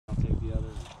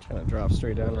Kind of drop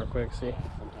straight down real quick, see?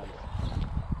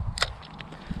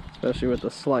 Especially with the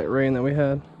slight rain that we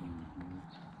had.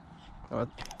 Oh,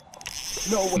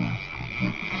 no way.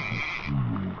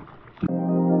 A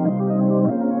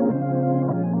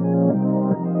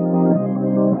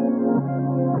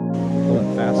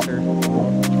little faster.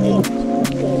 Oh,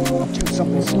 dude,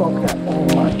 something smoked that. Oh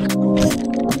my.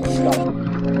 Stop.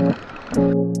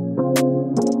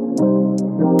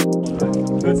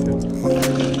 That's it.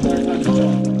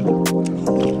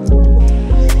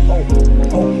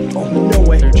 Oh, no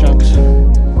way. They're chunks.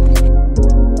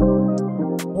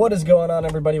 What is going on,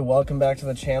 everybody? Welcome back to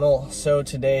the channel. So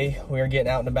today we are getting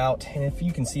out and about, and if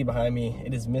you can see behind me,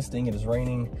 it is misting, it is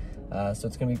raining, so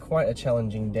it's gonna be quite a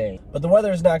challenging day. But the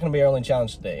weather is not gonna be our only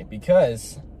challenge today,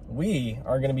 because we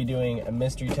are gonna be doing a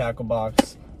mystery tackle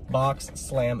box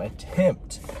slam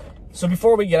attempt. So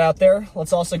before we get out there,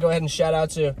 let's also go ahead and shout out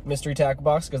to Mystery Tackle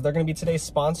Box, because they're going to be today's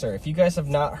sponsor. If you guys have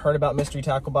not heard about Mystery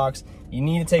Tackle Box, you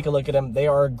need to take a look at them. They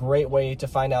are a great way to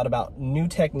find out about new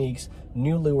techniques,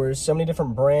 new lures, so many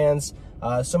different brands,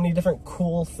 so many different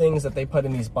cool things that they put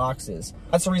in these boxes.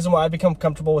 That's the reason why I've become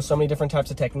comfortable with so many different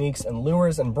types of techniques and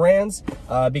lures and brands,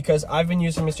 because I've been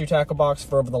using Mystery Tackle Box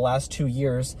for over the last 2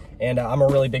 years, and I'm a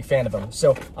really big fan of them.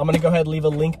 So I'm going to go ahead and leave a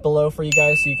link below for you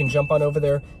guys so you can jump on over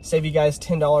there, save you guys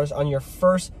 $10 on your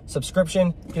first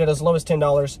subscription, get it as low as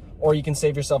 $10, or you can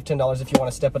save yourself $10 if you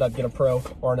want to step it up, get a pro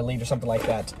or an elite or something like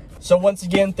that. So once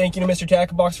again, thank you to Mystery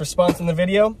Tackle Box for sponsoring the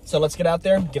video. So let's get out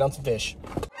there and get on some fish.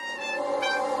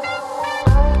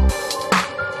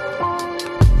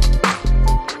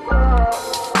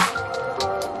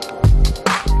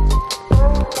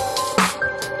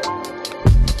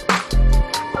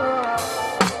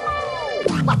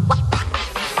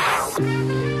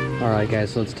 Alright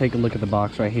guys, so let's take a look at the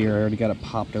box right here. I already got it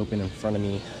popped open in front of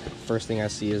me. First thing I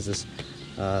see is this,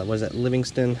 what is that,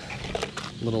 Livingston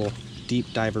little deep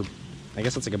diver, I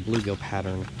guess it's like a bluegill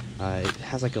pattern. It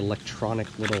has like an electronic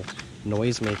little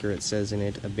noise maker, it says in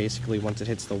it. Basically once it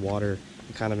hits the water,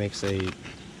 it kind of makes a,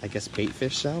 I guess, bait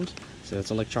fish sound. So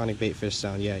it's electronic bait fish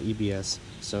sound, yeah, EBS.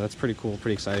 So that's pretty cool,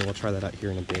 pretty exciting. We'll try that out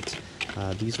here in a bit.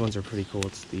 These ones are pretty cool.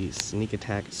 It's the Sneak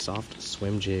Attack Soft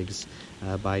Swim Jigs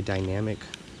by Dynamic.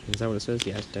 Is that what it says?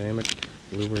 Yeah, it's Dynamic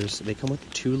Lures. They come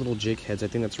with 2 little jig heads. I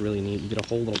think that's really neat. You get a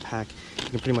whole little pack. You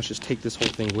can pretty much just take this whole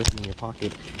thing with you in your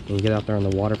pocket and get out there on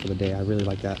the water for the day. I really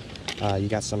like that. You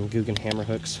got some Guggen hammer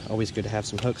hooks. Always good to have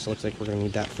some hooks. Looks like we're going to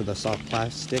need that for the soft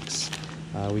plastics.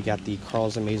 We got the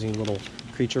Carl's Amazing Little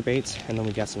Creature Baits, and then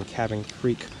we got some Cabin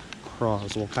Creek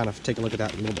Craws. We'll kind of take a look at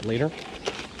that a little bit later.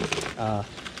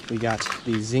 We got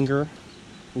the Zinger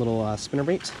little spinner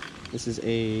bait. This is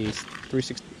a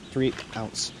 3/8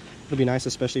 ounce. It'll be nice,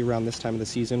 especially around this time of the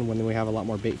season when we have a lot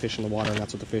more bait fish in the water, and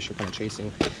that's what the fish are kind of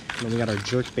chasing. And then we got our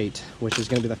jerk bait, which is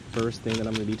going to be the first thing that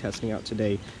I'm going to be testing out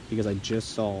today, because I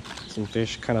just saw some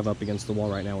fish kind of up against the wall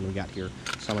right now when we got here.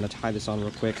 So I'm going to tie this on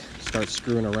real quick, start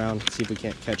screwing around, see if we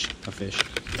can't catch a fish.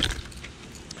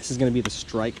 This is going to be the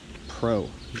Strike Pro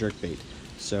jerk bait.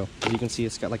 So as you can see,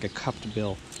 it's got like a cupped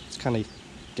bill. It's kind of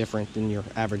different than your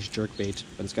average jerk bait,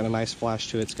 but it's got a nice flash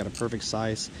to it. It's got a perfect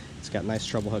size. It's got nice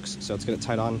treble hooks, so let's get it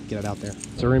tied on, get it out there.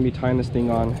 So we're gonna be tying this thing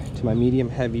on to my medium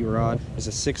heavy rod. It's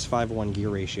a 6:5:1 gear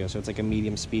ratio, so it's like a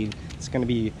medium speed. It's gonna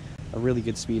be a really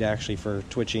good speed actually for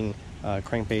twitching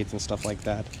crankbaits and stuff like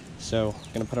that. So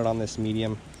I'm gonna put it on this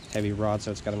medium heavy rod,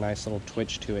 so it's got a nice little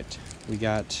twitch to it. We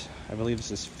got, I believe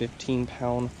this is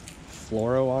 15-pound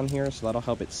fluoro on here, so that'll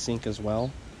help it sink as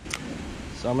well.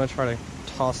 So I'm gonna try to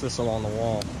toss this along the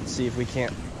wall and see if we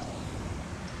can't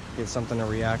get something to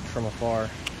react from afar.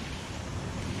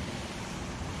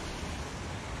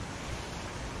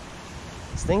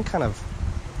 This thing kind of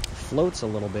floats a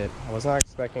little bit. I was not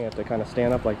expecting it to kind of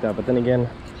stand up like that, but then again,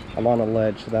 I'm on a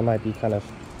ledge, so that might be kind of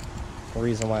the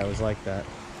reason why it was like that.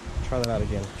 Try that out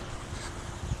again.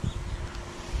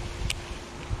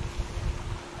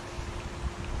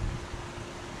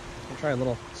 I'll try a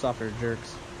little softer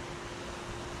jerks.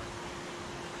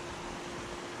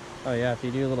 Oh yeah, if you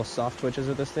do little soft twitches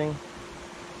with this thing,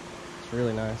 it's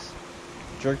really nice.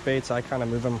 Jerk baits, I kind of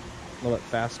move them a little bit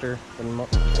faster than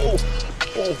most. Oh,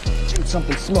 dude,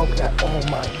 something smoked that. Oh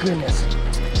my goodness.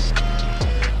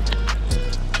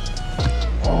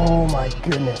 Oh my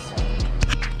goodness.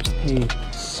 He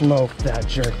smoked that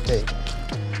jerk bait.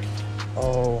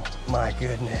 Oh my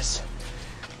goodness.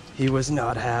 He was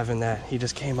not having that. He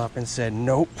just came up and said,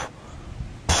 nope.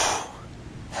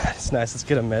 That's nice. Let's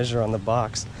get a measure on the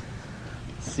box.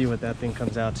 See what that thing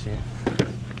comes out to.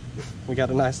 We got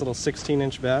a nice little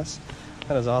 16-inch bass.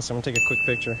 That is awesome. I'm gonna take a quick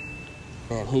picture.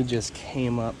 And he just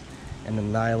came up and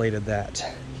annihilated that.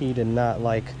 He did not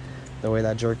like the way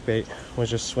that jerkbait was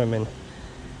just swimming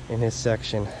in his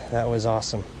section. That was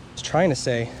awesome. I was trying to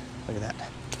say, look at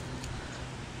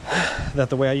that, that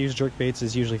the way I use jerkbaits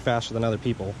is usually faster than other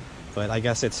people, but I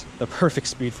guess it's the perfect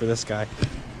speed for this guy.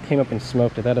 Came up and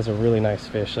smoked it. That is a really nice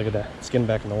fish. Look at that. It's getting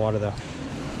back in the water though.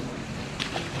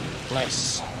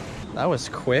 Nice. That was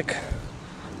quick.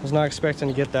 Was not expecting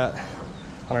to get that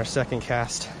on our second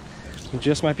cast. We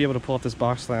just might be able to pull up this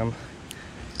box slam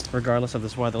regardless of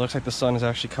this weather. It looks like the sun is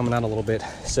actually coming out a little bit,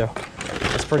 so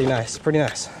it's pretty nice, pretty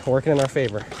nice. Working in our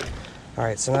favor. All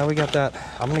right, so now we got that.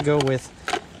 I'm gonna go with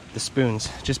the spoons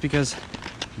just because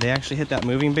they actually hit that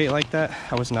moving bait like that.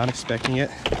 I was not expecting it.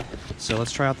 So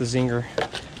let's try out the zinger.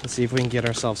 Let's see if we can get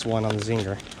ourselves one on the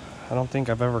zinger. I don't think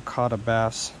I've ever caught a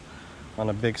bass on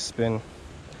a big spin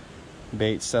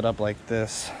bait set up like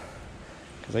this,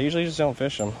 because I usually just don't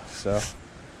fish them. So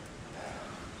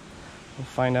we'll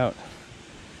find out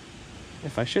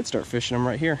if I should start fishing them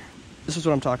right here. This is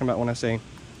what I'm talking about when I say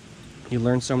you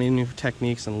learn so many new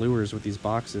techniques and lures with these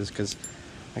boxes, because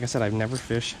like I said, I've never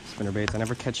fished spinner baits.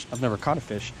 I've never caught a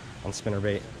fish on spinner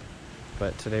bait,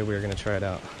 but today we're gonna try it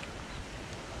out.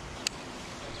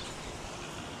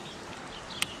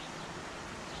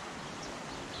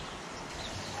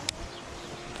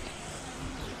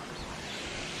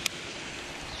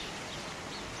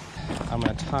 I'm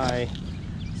gonna tie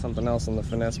something else on the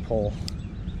finesse pole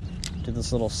to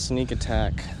this little sneak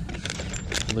attack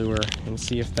lure and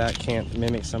see if that can't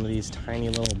mimic some of these tiny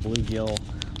little bluegill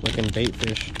looking bait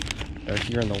fish that are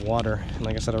here in the water. And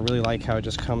like I said, I really like how it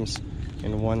just comes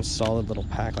in one solid little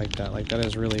pack like that. Like, that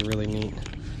is really, really neat.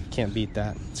 Can't beat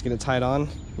that. Let's get it tied on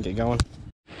and get going.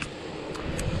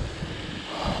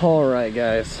 All right,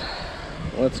 guys,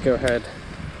 let's go ahead,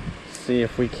 see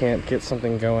if we can't get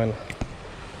something going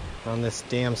on this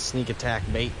damn sneak attack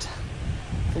bait.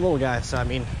 It's a little guy, so I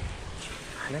mean,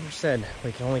 I never said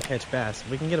we can only catch bass. If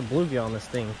we can get a bluegill on this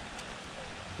thing,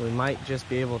 we might just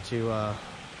be able to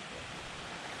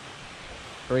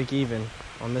break even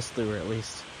on this lure at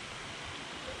least.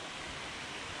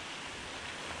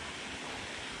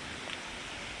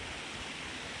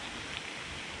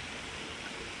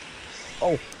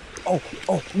 Oh,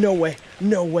 no way,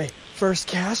 no way. First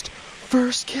cast,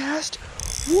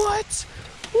 what?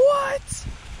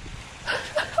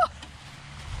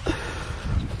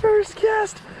 First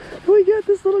cast, we got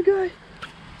this little guy.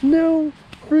 No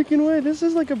freaking way. This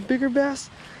is like a bigger bass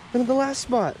than the last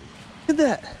spot. Look at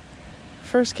that.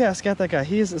 First cast, got that guy.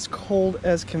 He is as cold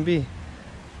as can be.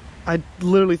 I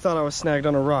literally thought I was snagged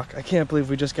on a rock. I can't believe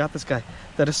we just got this guy.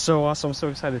 That is so awesome. I'm so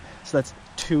excited. So that's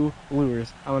 2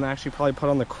 lures. I'm gonna actually probably put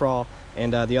on the crawl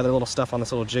and the other little stuff on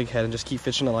this little jig head and just keep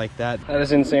fishing it like that. That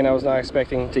is insane. I was not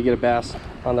expecting to get a bass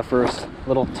on the first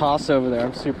little toss over there.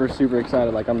 I'm super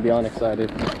excited. Like, I'm beyond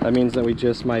excited. That means that we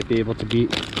just might be able to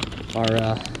beat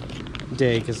our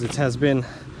day, because it has been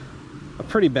a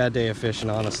pretty bad day of fishing,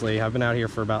 honestly. I've been out here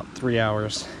for about 3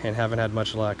 hours and haven't had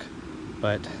much luck,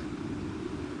 but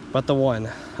the one.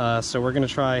 So we're gonna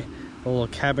try a little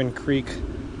Cabin Creek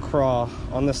craw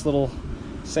on this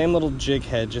same little jig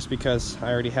head, just because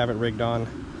I already have it rigged on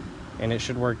and it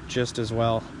should work just as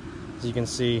well. As you can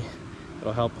see,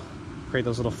 it'll help create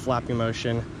those little flappy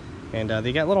motion, and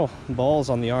they got little balls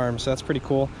on the arm, so that's pretty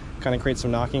cool. Kind of creates some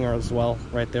knocking as well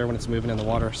right there when it's moving in the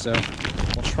water. So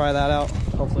we'll try that out.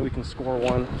 Hopefully we can score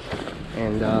one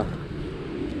and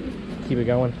keep it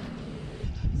going.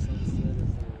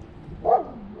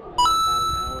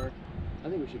 I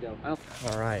think we should go.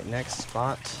 All right, next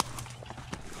spot.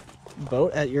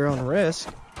 Boat at your own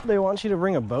risk. They want you to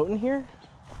bring a boat in here?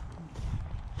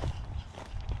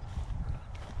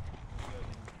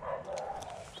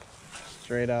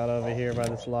 Straight out over here by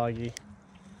this loggy.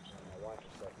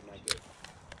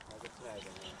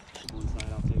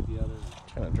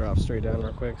 Trying to drop straight down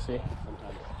real quick, see?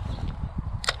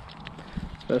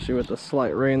 Especially with the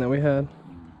slight rain that we had.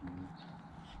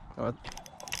 Oh,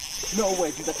 no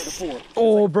way, dude, that's like a 4.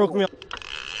 Oh, like broke 4. Me off.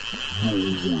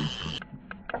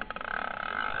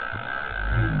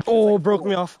 Oh, broke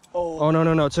me off. Oh,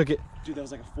 no, took it. Dude, that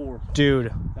was like a 4.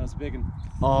 Dude. That was big.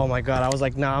 Oh my God, I was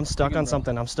like, nah, I'm stuck on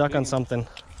something. I'm stuck on something.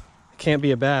 Can't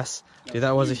be a bass. Dude,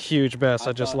 that was a huge bass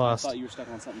I just lost. I thought you were stuck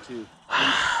on something too.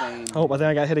 Insane. Oh, I think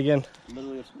I got hit again.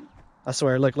 Literally. I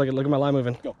swear, look at my line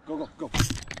moving. Go. You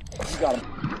got him.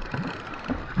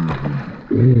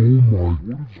 Oh my,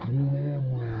 what is going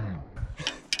on, man?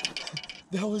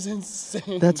 That was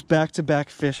insane. That's back-to-back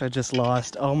fish I just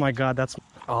lost. Oh my God,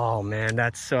 oh man,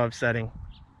 that's so upsetting.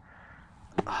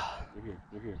 You're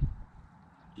here.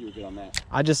 You were good on that.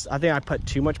 I think I put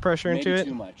too much pressure into it.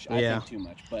 Too much. I think too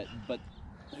much. But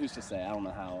who's to say? I don't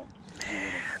know how.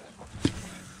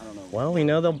 I don't don't know. Well, we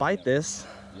know they'll bite this.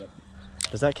 Yep.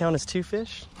 Does that count as 2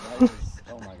 fish? That is,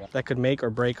 oh my god. That could make or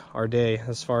break our day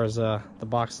as far as the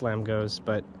box slam goes,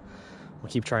 but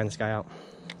we'll keep trying this guy out.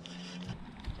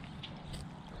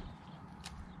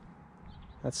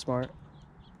 That's smart.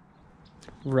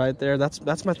 Right there.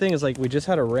 That's my thing, is like we just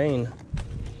had a rain.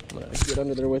 I'm gonna get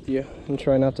under there with you and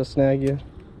try not to snag you.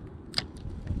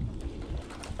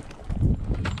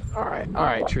 All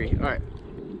right, tree. All right.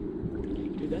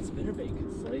 Dude, that's spinnerbait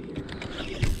right here.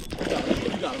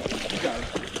 You got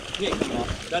him. He ain't coming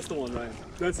off. That's the one, Ryan.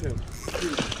 That's him.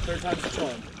 Dude, 3rd time's the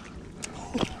charm.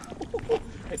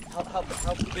 Hey,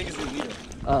 how big is the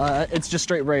leader? It's just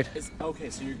straight braid. Okay,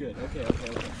 so you're good. Okay.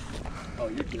 Oh,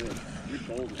 you're good. You're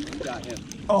golden. You got him.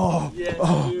 Oh, Yes,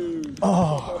 dude.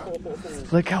 oh,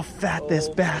 look how fat this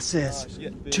bass is. Gosh,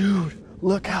 Dude,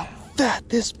 look how fat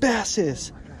this bass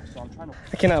is. So I'm trying to...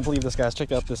 I cannot believe this, guys.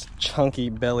 Check out this chunky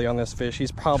belly on this fish.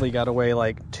 He's probably got to weigh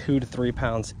like 2 to 3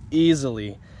 pounds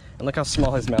easily. And look how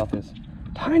small his mouth is.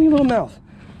 Tiny little mouth.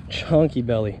 Chunky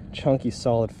belly, chunky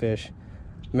solid fish.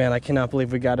 Man, I cannot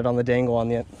believe we got it on the dangle on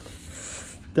the end.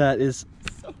 That is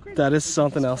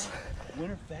something else.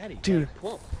 Winter fatty. Dude,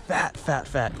 fat.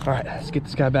 All right, let's get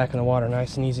this guy back in the water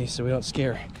nice and easy so we don't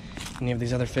scare any of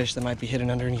these other fish that might be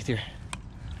hidden underneath here.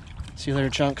 See you later,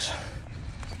 chunks.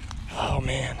 Oh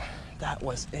man, that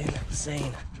was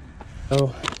insane.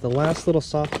 So the last little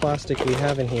soft plastic we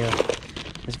have in here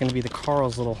is gonna be the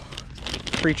Carl's little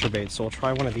creature bait. So we'll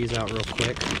try one of these out real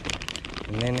quick.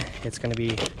 And then it's gonna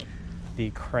be the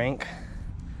crank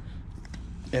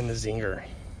and the zinger.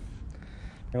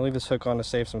 I'm gonna leave this hook on to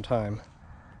save some time,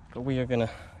 but we are gonna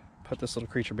put this little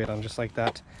creature bait on just like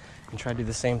that and try to do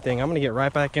the same thing. I'm gonna get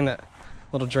right back in that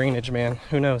little drainage, man.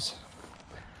 Who knows?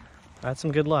 I had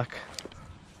some good luck.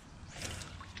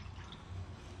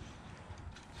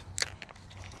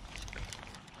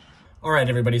 Alright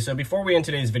everybody, so before we end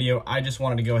today's video, I just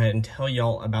wanted to go ahead and tell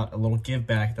y'all about a little give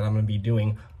back that I'm going to be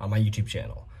doing on my YouTube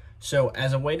channel. So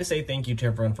as a way to say thank you to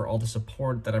everyone for all the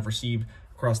support that I've received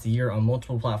across the year on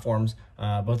multiple platforms,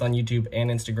 both on YouTube and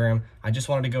Instagram, I just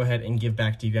wanted to go ahead and give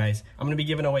back to you guys. I'm going to be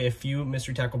giving away a few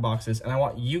mystery tackle boxes, and I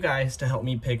want you guys to help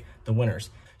me pick the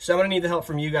winners. So I'm going to need the help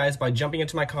from you guys by jumping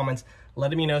into my comments,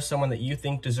 letting me know someone that you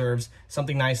think deserves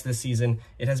something nice this season.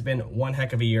 It has been one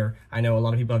heck of a year. I know a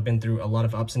lot of people have been through a lot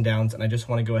of ups and downs, and I just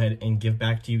want to go ahead and give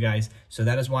back to you guys. So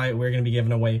that is why we're going to be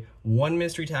giving away one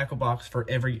mystery tackle box for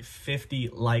every 50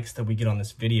 likes that we get on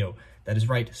this video. That is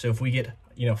right. So if we get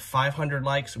 500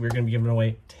 likes, we're going to be giving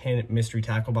away 10 mystery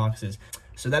tackle boxes.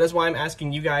 So that is why I'm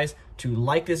asking you guys to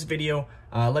like this video.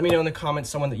 Let me know in the comments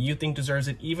someone that you think deserves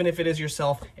it, even if it is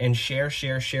yourself, and share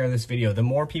this video. The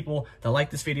more people that like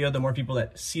this video, the more people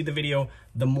that see the video,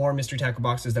 the more mystery tackle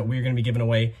boxes that we're going to be giving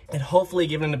away, and hopefully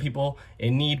giving them to people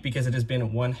in need, because it has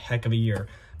been one heck of a year.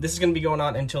 This is going to be going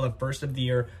on until the 1st of the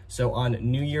year. So on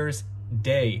New Year's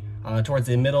Day, towards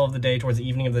the middle of the day, towards the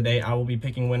evening of the day, I will be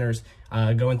picking winners,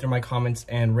 going through my comments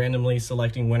and randomly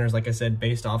selecting winners, like I said,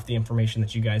 based off the information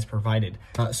that you guys provided.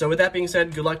 So with that being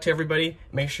said, good luck to everybody.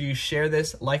 Make sure you share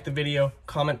this, like the video,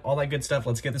 comment, all that good stuff.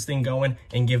 Let's get this thing going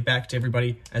and give back to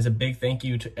everybody as a big thank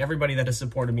you to everybody that has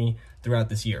supported me throughout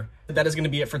this year. That is going to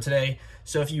be it for today.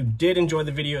 So if you did enjoy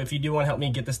the video, if you do want to help me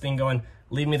get this thing going,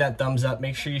 leave me that thumbs up.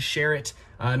 Make sure you share it.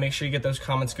 Make sure you get those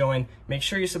comments going. Make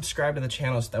sure you subscribe to the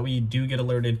channel so that way you do get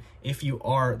alerted if you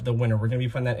are the winner. We're going to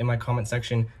be putting that in my comment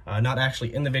section, not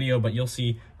actually in the video, but you'll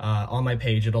see on my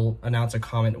page, it'll announce a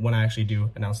comment when I actually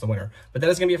do announce the winner. But that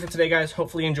is going to be it for today, guys.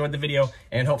 Hopefully you enjoyed the video,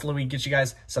 and hopefully we get you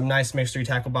guys some nice mystery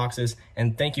tackle boxes.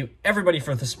 And thank you everybody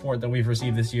for the support that we've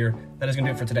received this year. That is going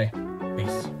to do it for today.